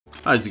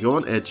How's it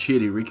going? It's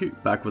Shady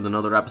Riku, back with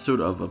another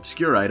episode of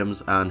Obscure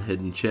Items and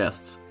Hidden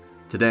Chests.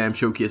 Today I'm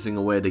showcasing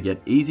a way to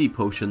get easy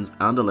potions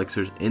and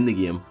elixirs in the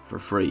game for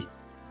free.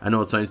 I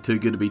know it sounds too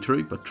good to be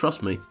true, but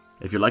trust me,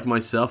 if you're like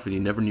myself and you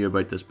never knew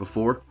about this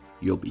before,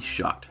 you'll be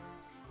shocked.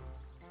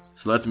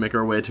 So let's make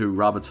our way to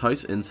Rabbit's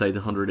house inside the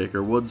 100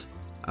 Acre Woods,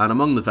 and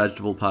among the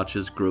vegetable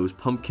patches grows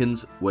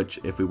pumpkins, which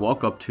if we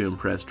walk up to and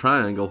press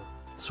triangle,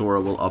 Sora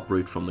will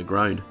uproot from the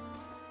ground.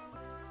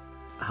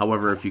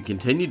 However, if you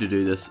continue to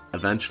do this,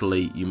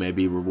 eventually you may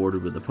be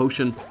rewarded with a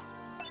potion,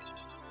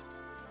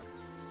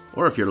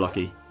 or if you're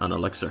lucky, an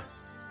elixir.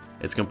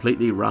 It's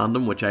completely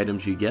random which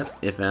items you get,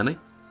 if any,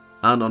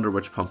 and under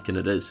which pumpkin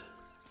it is.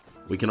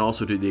 We can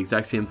also do the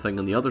exact same thing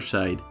on the other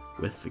side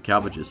with the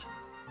cabbages.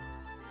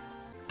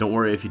 Don't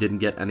worry if you didn't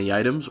get any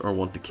items or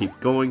want to keep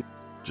going,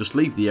 just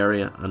leave the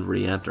area and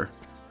re-enter.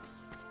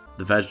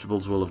 The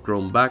vegetables will have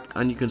grown back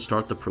and you can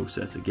start the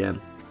process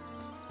again.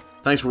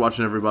 Thanks for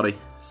watching everybody,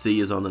 see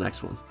yous on the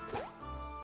next one.